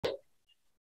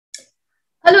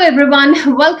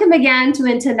everyone. Welcome again to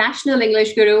International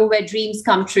English Guru, where dreams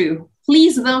come true.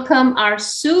 Please welcome our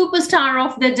superstar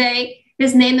of the day.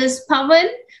 His name is Pawan.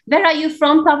 Where are you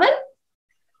from, Pawan?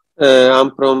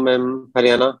 I'm from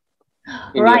Haryana,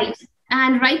 India. Right.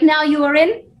 And right now you are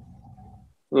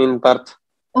In Perth.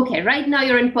 Okay, right now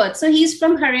you're in Perth. So he's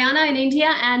from Haryana in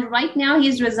India, and right now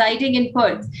he's residing in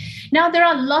Perth. Now, there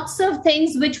are lots of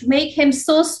things which make him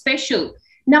so special.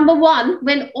 Number one,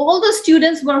 when all the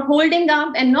students were holding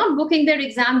up and not booking their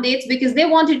exam dates because they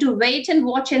wanted to wait and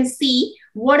watch and see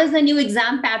what is the new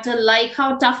exam pattern like,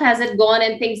 how tough has it gone,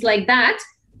 and things like that,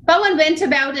 Pawan went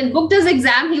about and booked his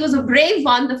exam. He was a brave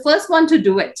one, the first one to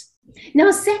do it.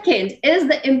 Now, second is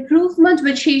the improvement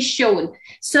which he's shown.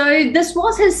 So this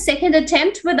was his second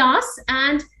attempt with us,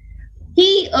 and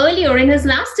he earlier in his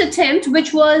last attempt,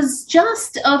 which was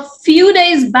just a few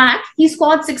days back, he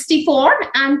scored 64,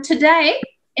 and today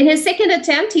in his second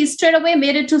attempt, he straight away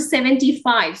made it to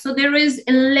 75. So there is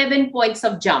 11 points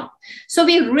of jump. So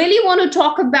we really want to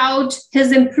talk about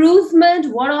his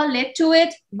improvement, what all led to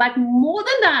it. But more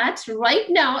than that, right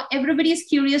now, everybody is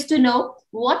curious to know,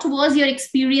 what was your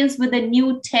experience with the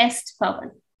new test,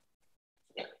 Pawan?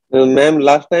 Ma'am,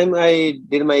 last time I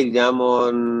did my exam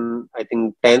on, I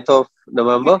think, 10th of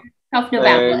November. Of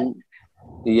November. And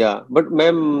yeah, but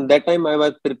ma'am, that time I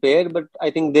was prepared, but I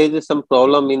think there is some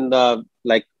problem in the,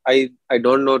 like, I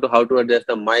don't know how to adjust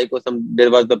the mic or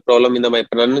there was the problem in my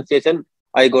pronunciation.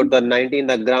 I got the 90 in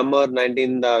the grammar, 90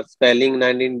 in the spelling,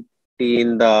 90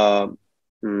 in the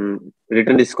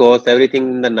written scores,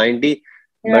 everything in the 90.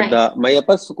 Right. But my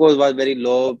upper score was very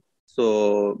low.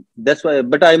 So that's why,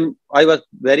 but I was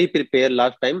very prepared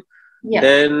last time. Yeah.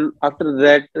 Then after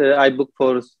that, I booked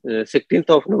for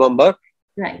 16th of November.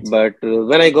 Right. But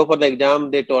when I go for the exam,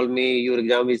 they told me your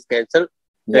exam is cancelled.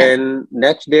 Yeah. Then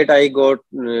next date I got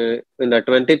in the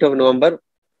 20th of November.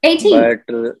 18th.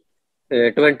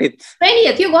 But 20th.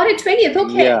 20th. You got it 20th.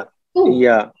 Okay. Yeah. Ooh.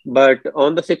 Yeah. But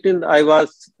on the 16th,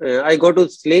 I go to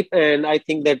sleep, and I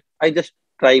think that I just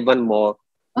try one more.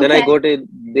 Okay. Then I got a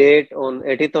date on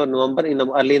 18th of November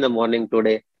early in the morning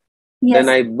today. Yes. Then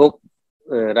I booked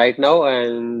right now,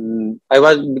 and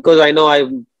because I know I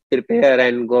prepare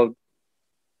and go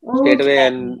straight away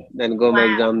and then go my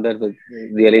exam. That was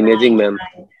really amazing, ma'am.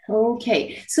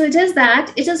 Okay. So it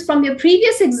is from your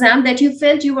previous exam that you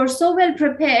felt you were so well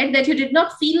prepared that you did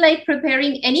not feel like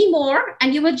preparing anymore,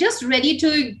 and you were just ready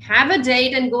to have a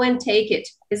date and go and take it.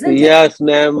 Isn't it? Yes,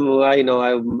 ma'am. I know.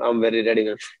 I'm very ready,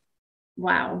 ma'am.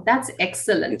 Wow, that's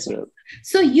excellent. Yes,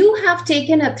 so you have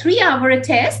taken a 3-hour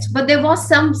test, but there was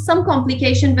some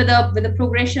complication with the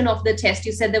progression of the test.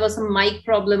 You said there was some mic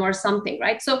problem or something,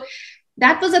 right? So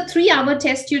that was a 3-hour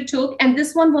test you took, and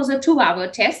this one was a 2-hour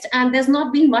test, and there's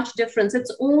not been much difference.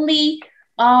 It's only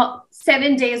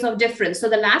 7 days of difference. So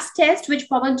the last test which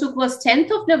Pawan took was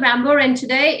 10th of November, and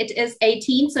today it is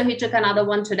 18th. So he took another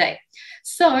one today.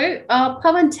 So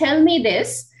Pawan, tell me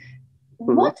this.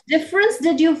 What difference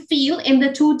did you feel in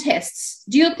the two tests?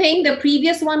 Do you think the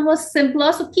previous one was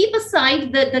simpler? So keep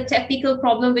aside the technical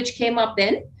problem which came up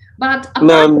then. But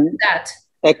apart from that.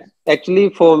 Actually,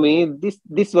 for me,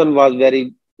 this one was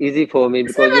very easy for me.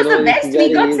 This one was the best.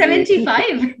 We got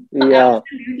 75. Yeah.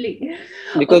 Absolutely.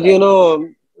 Because,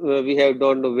 we have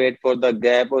don't wait for the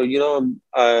gap, or,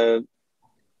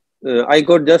 I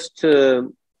got just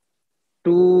two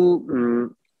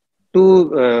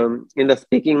in the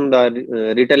speaking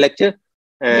the retail lecture,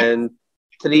 and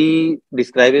 3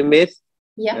 describing base,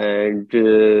 and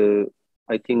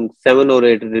I think 7 or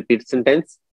 8 repeat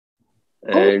sentence,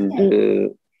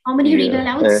 and how many read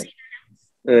alouds?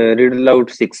 Read aloud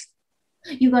 6.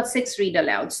 You got 6 read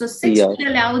alouds. So 6 read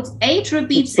alouds, 8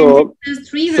 repeat sentences,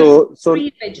 sentences,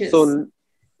 3 images.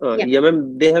 Yeah,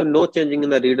 ma'am, they have no changing in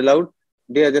the read aloud.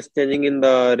 They are just changing in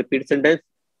the repeat sentence.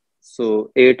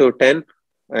 So 8 or 10.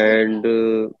 And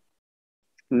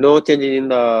no changes in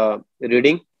the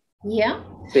reading. Yeah.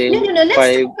 Same. No. Let's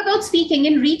talk about speaking.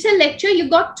 In retail lecture, you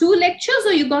got 2 lectures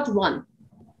or you got 1?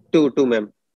 2,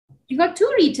 ma'am. You got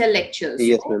 2 retail lectures.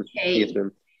 Yes, ma'am. Okay. Yes,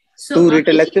 ma'am. So 2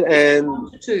 retail lectures and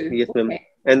 2. Yes, ma'am.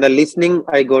 And the listening,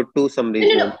 I got 2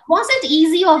 summaries. No. Was it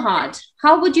easy or hard?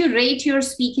 How would you rate your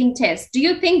speaking test? Do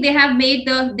you think they have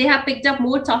picked up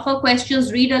more tougher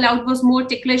questions? Read aloud was more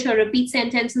ticklish, or repeat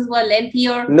sentences were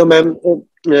lengthier? No, ma'am.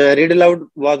 Read aloud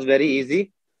was very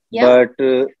easy, but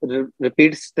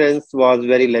repeat sentence was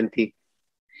very lengthy.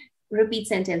 Repeat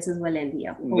sentences were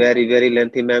lengthier. Very, very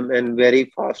lengthy, ma'am, and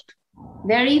very fast.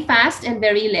 Very fast and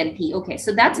very lengthy. Okay,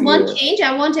 so that's one change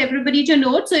I want everybody to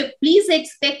note. So please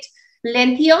expect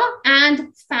lengthier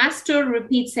and faster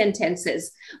repeat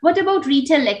sentences. What about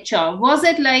retail lecture? Was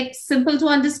it like simple to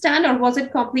understand or was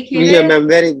it complicated? Yeah, ma'am.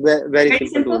 Very Very simple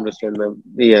to simple? understand, ma'am.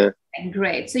 Yeah.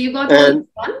 Great. So you got And only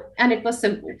one and it was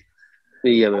simple.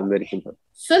 yeah, ma'am. Very simple.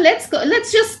 So let's go.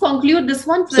 Let's just conclude this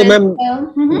one So, with. ma'am,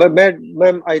 Mhm. but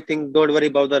ma'am, I think don't worry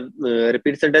about the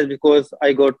repeat sentence because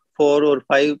I got 4 or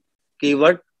 5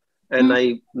 keyword and Mm.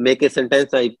 I make a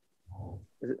sentence. I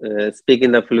speak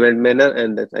in a fluent manner,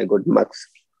 and that I got marks.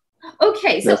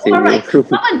 Okay, so That's all easy. right.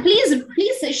 Pawan,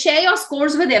 please share your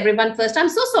scores with everyone first. I'm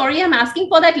so sorry I'm asking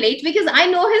for that late because I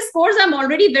know his scores. I'm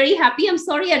already very happy. I'm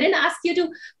sorry I didn't ask you to.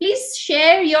 Please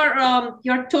share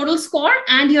your total score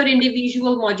and your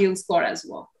individual module score as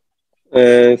well.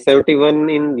 71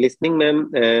 in listening, ma'am,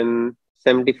 and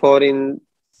 74 in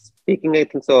speaking, I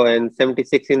think so, and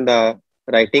 76 in the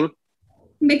writing.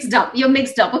 Mixed up. You're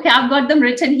mixed up. Okay, I've got them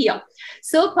written here.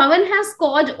 So Pawan has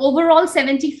scored overall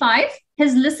 75.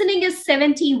 His listening is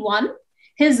 71.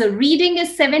 His reading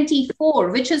is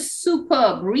 74, which is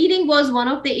superb. Reading was one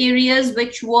of the areas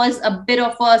which was a bit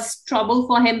of a trouble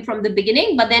for him from the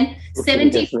beginning, but then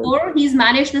 74, he's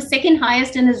managed the second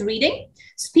highest in his reading.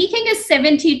 Speaking is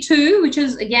 72, which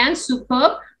is again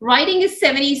superb. Writing is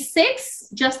 76,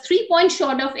 just 3 points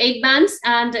short of 8 bands,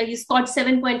 and he scored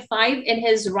 7.5 in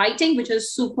his writing, which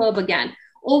is superb again.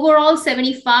 Overall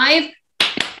 75.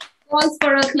 Calls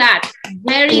for a clap.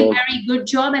 Very, very good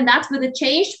job. And that's with a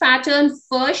changed pattern.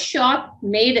 First shot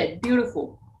made it.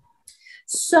 Beautiful.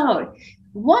 So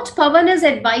what Pawan is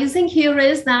advising here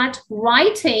is that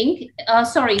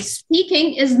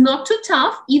speaking is not too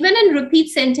tough. Even in repeat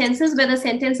sentences where the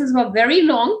sentences were very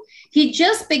long, he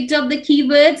just picked up the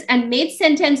keywords and made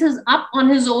sentences up on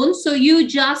his own. So you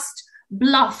just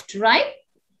bluffed, right?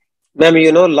 Ma'am,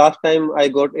 last time I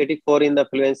got 84 in the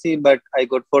fluency, but I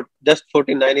got just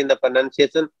 49 in the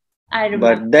pronunciation. I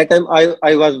remember. But that time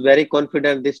I was very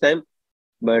confident this time.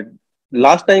 But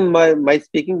last time my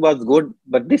speaking was good,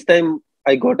 but this time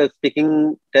I got a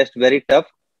speaking test very tough.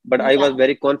 But I was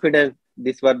very confident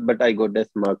this one, but I got this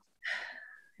marks.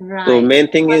 Right. So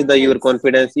main thing is your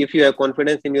confidence. If you have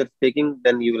confidence in your speaking,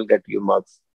 then you will get your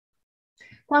marks.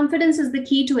 Confidence is the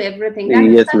key to everything.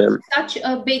 Yes, That's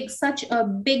such a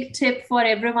big tip for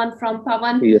everyone from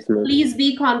Pawan. Yes, ma'am. Please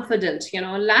be confident.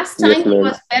 Last time he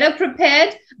was better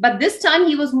prepared, but this time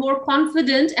he was more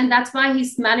confident, and that's why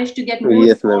he's managed to get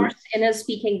more scores in his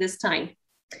speaking this time.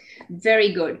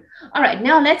 Very good. All right,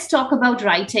 now let's talk about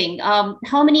writing.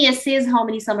 How many essays, how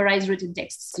many summarized written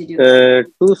texts did you do?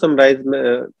 2 summarized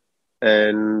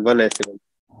and 1 essay.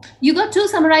 You got 2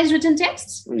 summarized written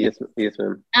texts? Yes,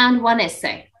 ma'am. And 1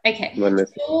 essay. Okay. 1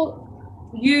 essay. So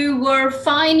you were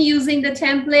fine using the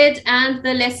template and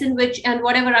the lesson and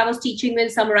whatever I was teaching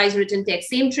with summarized written text.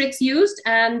 Same tricks used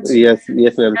and yes,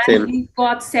 ma'am. Same. You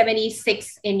got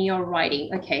 76 in your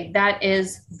writing. Okay, that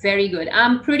is very good.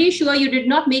 I'm pretty sure you did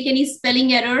not make any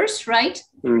spelling errors, right?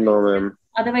 No, ma'am.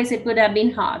 Otherwise, it would have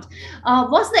been hard.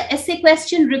 Was the essay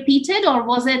question repeated or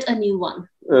was it a new one?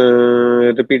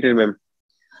 Repeated, ma'am.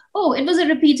 Oh, it was a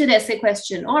repeated essay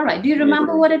question. All right. Do you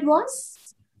remember what it was?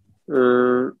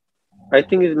 I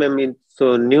think it's, ma'am,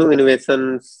 so new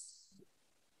innovations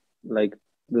like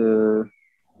the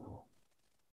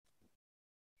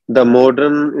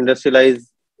modern industrialized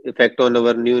effect on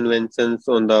our new inventions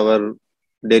on our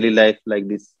daily life like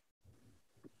this.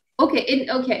 Okay.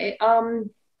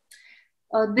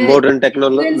 Modern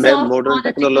technology.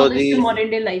 Modern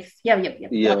day life. Yeah.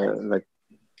 Like.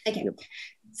 Okay. Yep.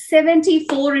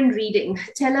 74 in reading.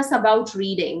 Tell us about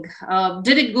reading.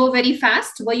 Did it go very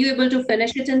fast? Were you able to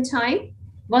finish it in time?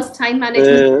 Was time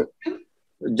management?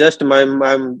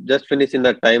 I'm just finishing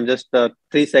the time. Just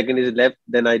 3 seconds is left.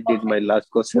 Then I did my last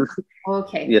question.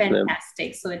 Okay, yes,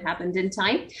 fantastic. So it happened in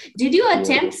time. Did you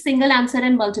attempt single answer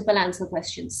and multiple answer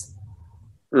questions?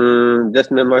 Just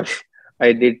ma'am,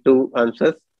 I did 2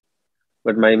 answers.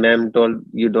 But my ma'am told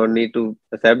you don't need to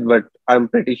accept, but I'm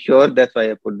pretty sure that's why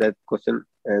I put that question.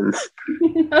 And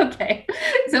okay,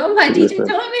 so my teacher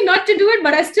told me not to do it,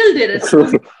 but I still did it.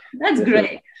 So that's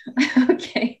great.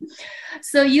 Okay,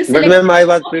 so you selected. But ma'am, I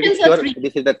was pretty sure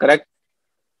this is the correct.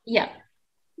 Yeah,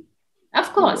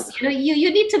 of course.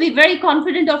 You need to be very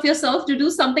confident of yourself to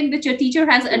do something that your teacher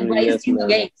has advised you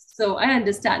against. So I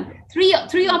understand. Three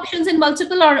options in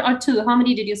multiple or 2. How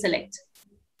many did you select?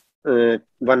 1,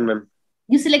 ma'am.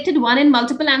 You selected 1 in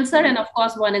multiple answer and of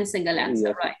course 1 in single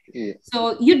answer, right? Yes.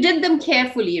 So you did them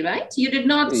carefully, right? You did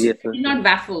not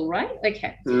baffle, right?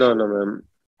 Okay. No, ma'am.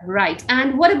 Right.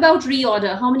 And what about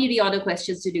reorder? How many reorder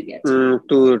questions did you get? 2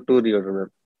 reorder,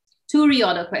 ma'am. 2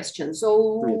 reorder questions.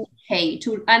 Okay.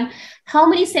 2. And how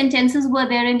many sentences were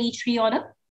there in each reorder?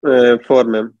 4,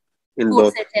 ma'am. in 4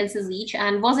 both. sentences each.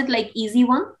 And was it like easy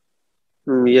one?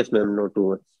 Yes, ma'am. Not too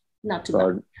much. Not too bad.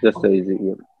 Hard. Just Okay. easy.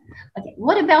 Yeah. Okay.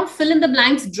 What about fill in the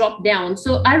blanks drop down?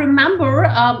 So I remember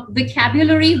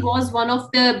vocabulary was one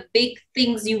of the big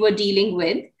things you were dealing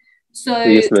with. So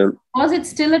Yes, ma'am. was it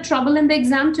still a trouble in the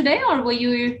exam today, or were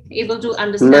you able to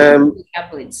understand Ma'am, the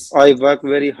vocab words? I work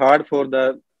very hard for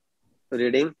the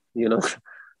reading,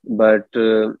 but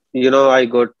I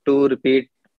got to repeat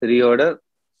reorder.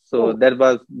 So Oh, that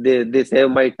was they save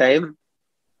my time.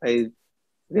 I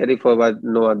really forgot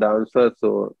know the answer,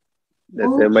 so they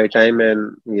save my okay. time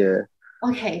and yeah.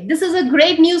 Okay, this is a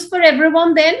great news for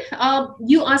everyone then.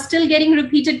 You are still getting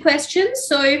repeated questions.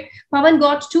 So Pawan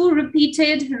got 2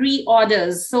 repeated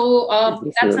reorders. So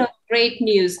Yes, that's ma'am. a great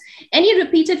news. Any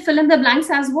repeated fill in the blanks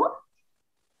as well?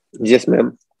 Yes,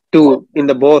 ma'am. Two in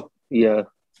the both. Yeah.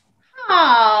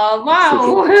 Ah,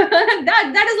 wow.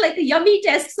 That is like a yummy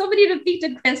test. So many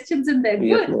repeated questions in there.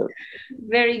 Yes, Good. ma'am.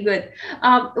 Very good.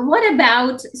 What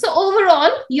about, so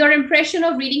overall, your impression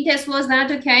of reading test was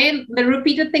that, okay, the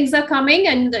repeated things are coming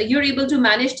and you're able to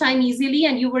manage time easily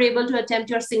and you were able to attempt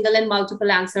your single and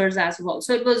multiple answers as well.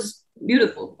 So it was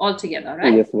beautiful altogether,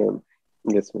 right? Yes, ma'am.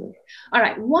 Yes, ma'am. All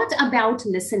right. What about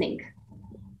listening?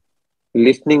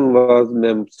 Listening was,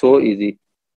 ma'am, so easy.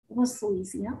 It was so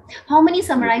easy, huh? How many Yes,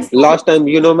 ma'am. summarized Last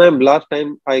comments? time, ma'am, last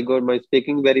time I got my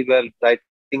speaking very well,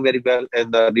 writing very well,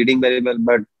 and the reading very well,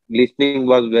 but listening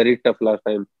was very tough last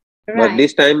time. But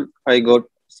this Right. time I got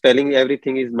spelling,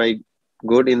 everything is my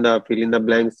good in the fill in the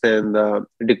blanks, and the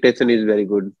dictation is very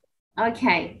good.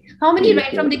 Okay. How many Yes,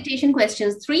 right from ma'am. dictation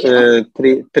questions? 3 or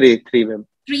Three, ma'am.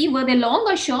 3? Were they long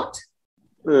or short?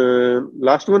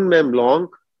 Last one, ma'am, long,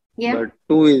 Yeah. but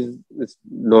two is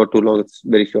not too long. It's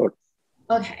very short.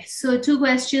 Okay, so 2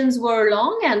 questions were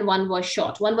long and 1 was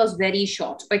short. 1 was very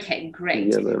short. Okay, great.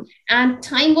 Yeah, ma'am. And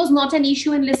time was not an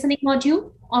issue in listening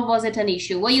module, or was it an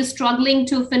issue? Were you struggling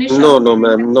to finish No, up? no,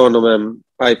 ma'am. No, no, ma'am.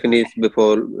 I finished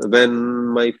before when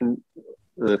my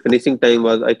finishing time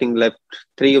was, I think, left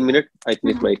 3 minutes. I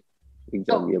finished Mhm. my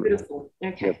exam. Oh, Yeah, ma'am. beautiful.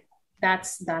 Yep. Okay,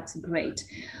 that's great.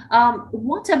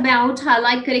 What about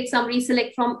highlight, correct summary,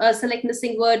 select from select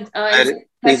missing word and Very select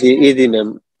easy, question? easy,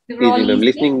 ma'am. They were all Easy, ma'am. easy,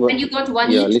 Listening, and you got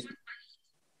 1 yeah, each.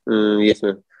 yes,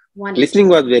 ma'am. 1 each. Listening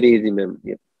was very easy, ma'am.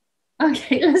 Yeah.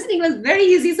 Okay, listening was very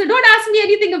easy. So don't ask me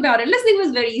anything about it. Listening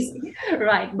was very easy.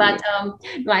 Right. Yeah. But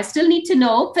no, I still need to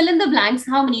know. Fill in the blanks.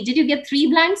 How many? Did you get 3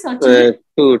 blanks or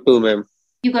 2? Two, ma'am.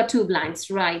 You got 2 blanks,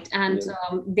 right? And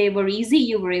Yeah. they were easy.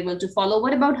 You were able to follow.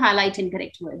 What about highlight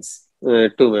incorrect words?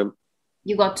 Two, ma'am.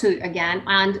 You got 2 again.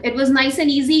 And it was nice and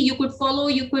easy. You could follow,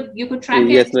 you could track it.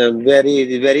 Yes, ma'am. Very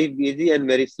easy and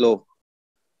very slow.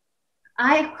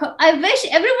 I wish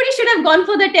everybody should have gone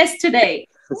for the test today.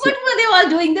 What were they all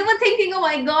doing? They were thinking, oh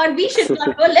my God, we should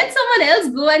not go. Let someone else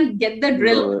go and get the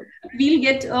drill. No, We'll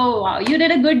get, oh wow, you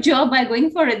did a good job by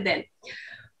going for it then.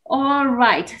 All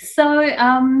right. So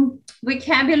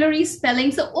vocabulary,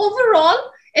 spelling. So overall,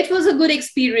 it was a good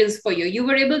experience for you. You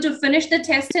were able to finish the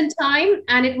test in time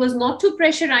and it was not too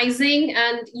pressurizing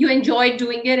and you enjoyed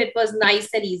doing it. It was nice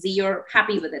and easy. You're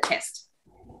happy with the test.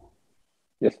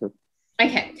 yes, ma'am.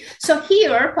 Okay. So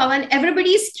here, Pawan,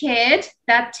 everybody's scared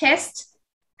that test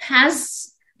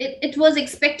it was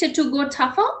expected to go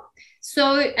tougher. So,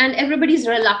 and everybody's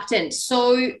reluctant.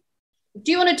 So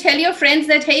do you want to tell your friends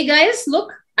that, hey guys,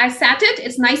 look, I sat it.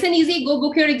 It's nice and easy. Go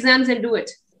book your exams and do it.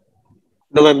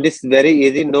 No, ma'am. This is very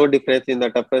easy. No difference in the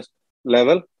toughest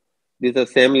level. This is the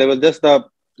same level. Just the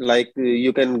like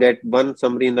you can get one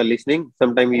summary in the listening.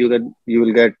 Sometimes you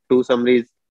will get 2 summaries.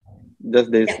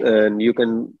 Just this, Yeah. and you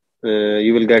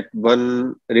will get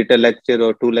 1 written lecture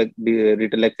or 2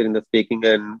 written lecture in the speaking,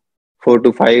 and 4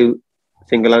 to 5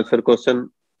 single answer question.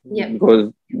 Yeah.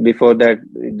 Because before that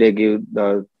they give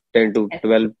the 10 to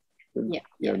 12.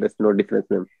 Yeah. There's no difference,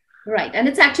 ma'am. Right. And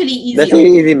it's actually That's easier.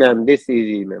 easy, ma'am. This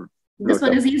easy, ma'am. This No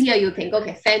one tough. is easier, you think?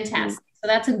 Okay, fantastic. So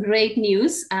that's a great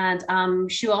news. And I'm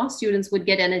sure students would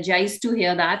get energized to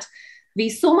hear that. We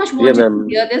so much Yeah, wanted to ma'am.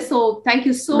 hear this. So thank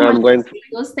you so Now much I'm for going. saying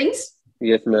those things.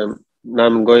 Yes, ma'am. Now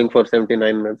I'm going for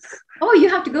 79 minutes. Oh, you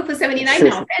have to go for 79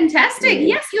 now. Fantastic.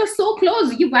 Yeah. Yes, you're so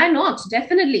close. Why not?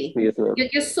 Definitely. Yes, ma'am.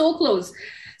 You're so close.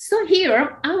 So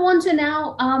here, I want to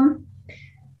now,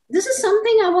 this is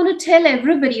something I want to tell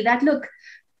everybody that, look,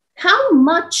 how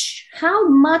much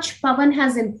Pawan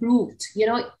has improved.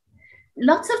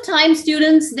 Lots of times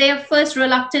students, they are first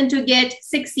reluctant to get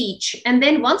 6 each. And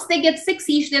then once they get 6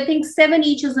 each, they think 7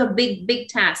 each is a big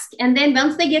task. And then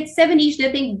once they get 7 each,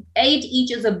 they think 8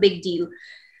 each is a big deal.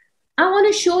 I want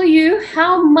to show you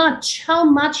how much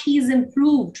he's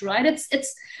improved, right?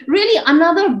 It's really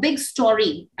another big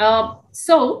story.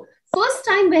 So first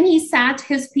time when he sat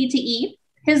his PTE,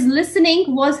 his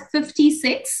listening was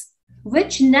 56,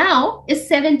 which now is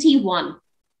 71.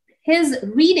 His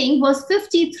reading was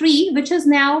 53, which is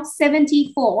now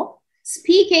 74.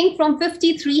 Speaking from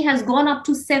 53 has gone up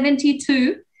to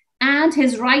 72, and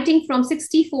his writing from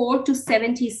 64 to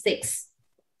 76.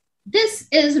 This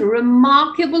is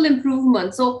remarkable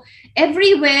improvement. So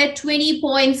everywhere 20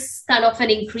 points kind of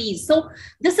an increase. So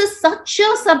this is such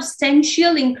a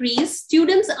substantial increase.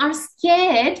 Students are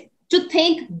scared to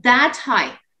think that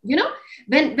high. You know,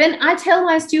 when I tell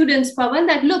my students, Pawan,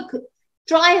 that look,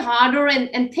 try harder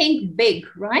and think big,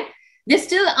 right? They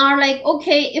still are like,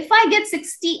 okay, if I get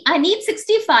 60, I need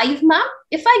 65, ma'am.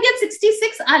 If I get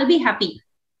 66, I'll be happy.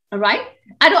 All right.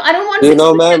 I don't want you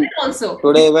know, ma'am, also.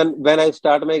 Today when I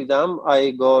start my exam,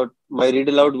 I got my read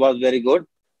aloud was very good.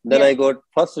 Then I got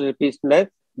first repeat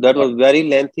next. That was very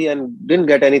lengthy and didn't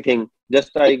get anything.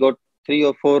 Just I got 3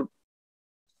 or 4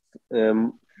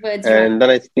 words, and then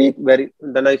I speak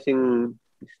then I sing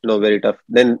very tough.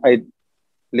 Then I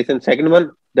listen second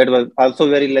one, that was also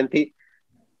very lengthy,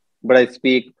 but I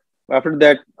speak. After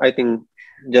that, I think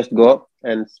just go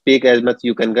and speak as much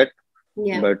you can get.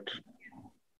 Yeah. But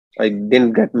I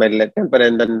didn't get my temper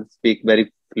and then speak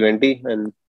very fluently,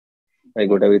 and I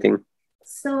got everything.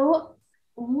 So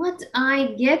what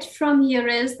I get from here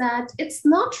is that it's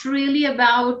not really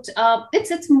about,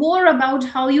 it's more about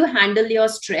how you handle your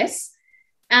stress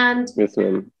and yes,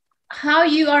 ma'am, how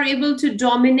you are able to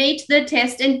dominate the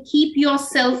test and keep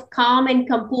yourself calm and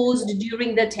composed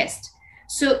during the test.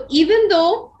 So even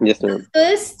though the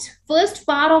first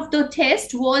part of the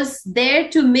test was there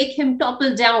to make him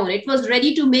topple down, it was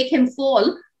ready to make him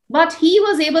fall, but he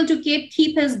was able to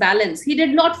keep his balance. He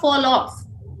did not fall off.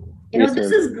 You know, this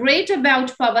is great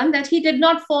about Pawan, that he did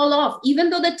not fall off, even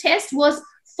though the test was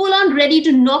full on ready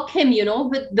to knock him, you know,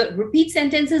 with the repeat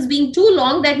sentences being too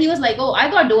long that he was like, oh,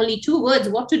 I got only 2 words,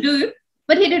 what to do?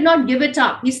 But he did not give it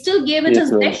up. He still gave it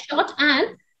his best shot.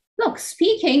 And look,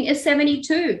 speaking is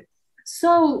 72.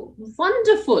 So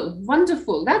wonderful,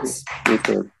 wonderful. That's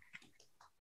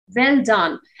well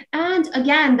done. And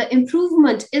again, the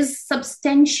improvement is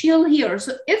substantial here.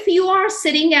 So if you are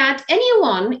sitting at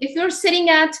if you're sitting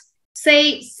at,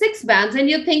 say, 6 bands and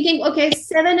you're thinking, okay,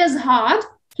 7 is hard,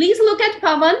 please look at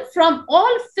Pawan. From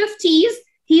all 50s,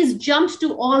 he's jumped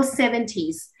to all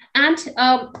 70s. And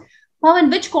Pawan,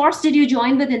 which course did you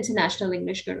join with International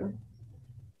English Guru?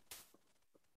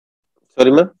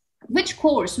 Sorry, ma'am? Which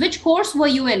course were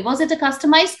you in? Was it a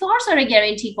customized course or a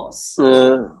guarantee course?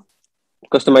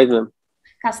 Customized, ma'am.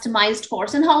 Customized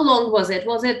course. And how long was it?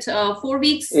 Was it 4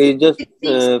 weeks? It's just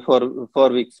for 4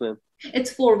 weeks, ma'am.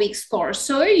 It's 4 weeks course.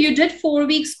 So you did 4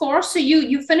 weeks course. So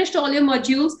you finished all your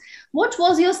modules. What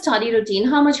was your study routine?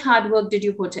 How much hard work did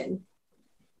you put in?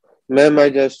 Ma'am, I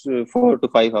just 4 to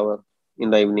 5 hours in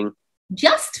the evening.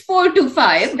 Just 4 to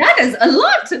 5? That is a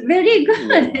lot. Very good.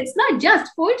 Yeah. It's not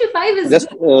just 4 to 5 is just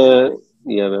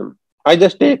yeah, ma'am. I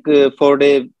just take 4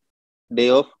 day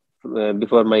off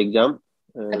before my exam.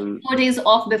 4 days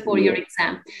off before your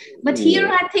exam. But here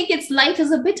I think life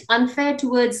is a bit unfair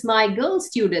towards my girl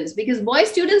students, because boy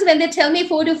students, when they tell me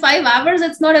 4 to 5 hours,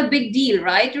 it's not a big deal,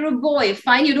 right? You're a boy,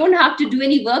 fine, you don't have to do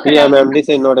any work. Yeah, ma'am, this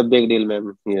is not a big deal,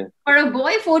 ma'am. Yeah. For a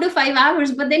boy, 4 to 5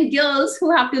 hours, but then girls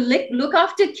who have to look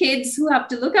after kids, who have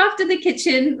to look after the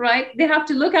kitchen, right? They have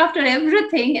to look after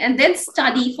everything and then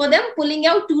study. For them, pulling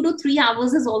out 2 to 3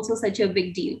 hours is also such a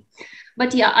big deal.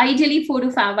 But yeah, ideally 4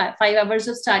 to 5 hours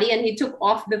of study, and he took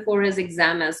off before his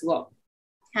exam as well.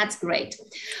 That's great.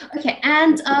 Okay,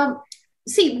 and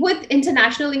see, with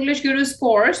International English Guru's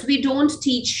course, we don't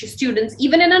teach students,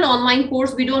 even in an online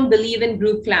course, we don't believe in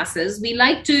group classes. We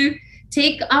like to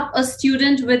take up a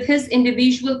student with his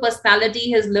individual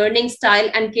personality, his learning style,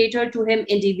 and cater to him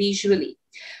individually.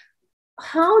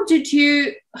 How did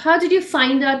you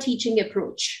find our teaching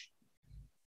approach?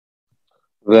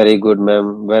 Very good,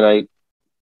 ma'am. When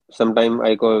sometime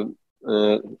I call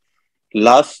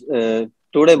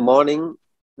today morning,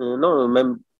 no,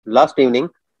 ma'am, last evening.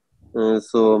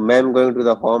 So ma'am going to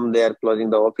the home, they are closing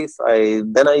the office. I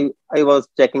was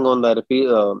checking on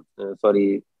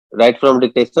the right from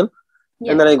dictation,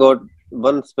 and then I got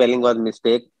one spelling was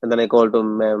mistake, and then I called to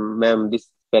ma'am, this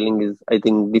spelling is, I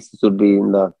think this should be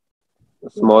in the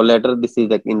small letter. This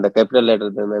is in the capital letter.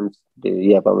 Then ma'am,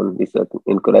 yeah, Pawan, this is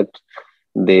incorrect.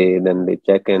 They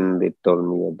check and they told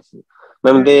me that,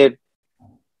 ma'am, they.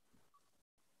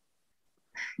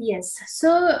 Yes.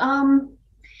 So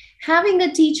having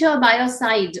a teacher by your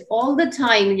side all the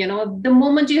time, you know, the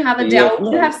moment you have a doubt,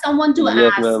 you have someone to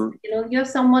ask, you know, you have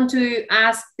someone to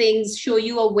ask things, show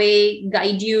you a way,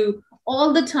 guide you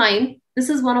all the time. This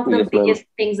is one of the biggest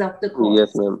things of the course.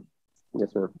 Yes, ma'am.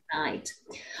 Yes, ma'am. Right.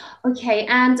 Okay.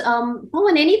 And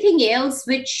Pawan, anything else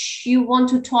which you want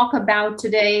to talk about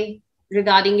today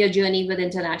regarding your journey with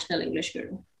International English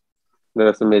Guru?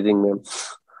 That's amazing, ma'am.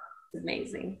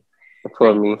 Amazing.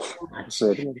 For Thank me. you so much.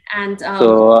 Very much. And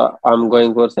So I'm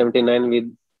going for 79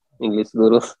 with English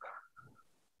Guru. Yes,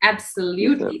 ma'am.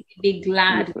 absolutely, we'd be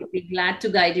glad. Yes, ma'am. We'd be glad to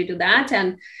guide you to that,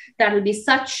 and that will be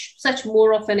such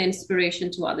more of an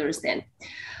inspiration to others. Then,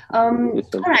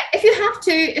 Yes, ma'am. all right. If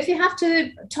you have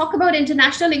to talk about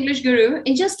International English Guru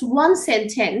in just one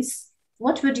sentence,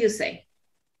 what would you say?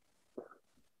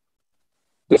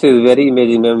 This is very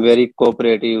amazing, ma'am. Very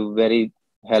cooperative, very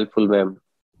helpful, ma'am.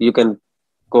 You can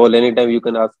call anytime. You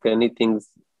can ask anything.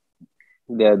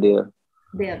 They are there.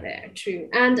 They are there, true.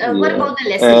 And what Yeah. about the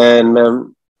lesson? And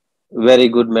ma'am, very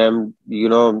good, ma'am. You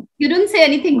know, You didn't say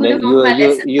anything good you about my you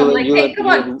lessons. you I'm like, you hey, come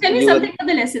on, tell me you something for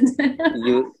the lessons.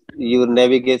 your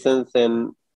navigations,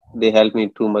 and they help me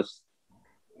too much.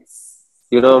 Yes.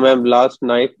 You know, ma'am, last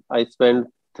night I spent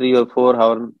 3 or 4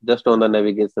 hours just on the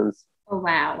navigations. Oh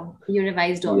wow, you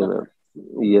revised all Yeah, of ma'am.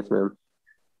 Yes, ma'am.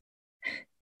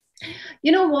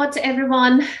 you know what,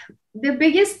 everyone, the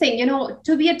biggest thing,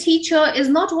 to be a teacher is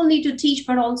not only to teach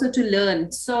but also to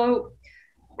learn. So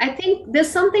I think there's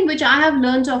something which I have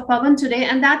learned of Pavan today,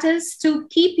 and that is to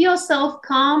keep yourself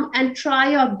calm and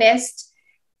try your best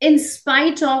in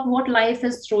spite of what life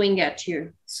is throwing at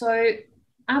you. So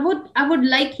I would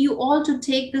like you all to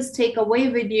take this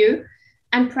takeaway with you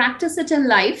and practice it in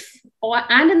life or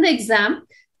and in the exam.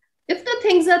 If the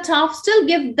things are tough, still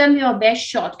give them your best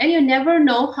shot. And you never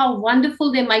know how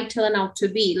wonderful they might turn out to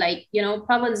be. Like,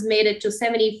 Pavan's made it to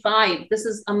 75. This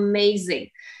is amazing.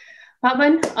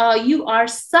 Pavan, you are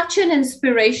such an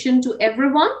inspiration to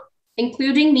everyone,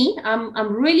 including me.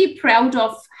 I'm really proud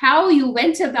of how you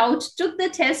went about, took the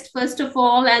test first of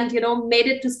all, and made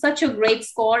it to such a great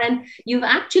score. And you've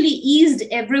actually eased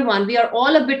everyone. We are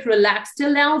all a bit relaxed.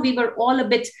 Till now, we were all a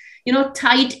bit,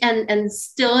 tight and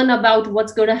stern about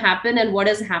what's going to happen and what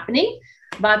is happening.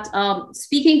 But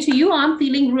speaking to you, I'm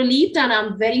feeling relieved, and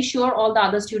I'm very sure all the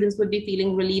other students would be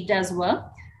feeling relieved as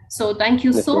well. So thank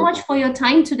you Yes, so ma'am. much for your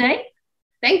time today.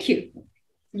 Thank you.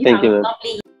 You Thank have you, a ma'am.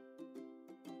 lovely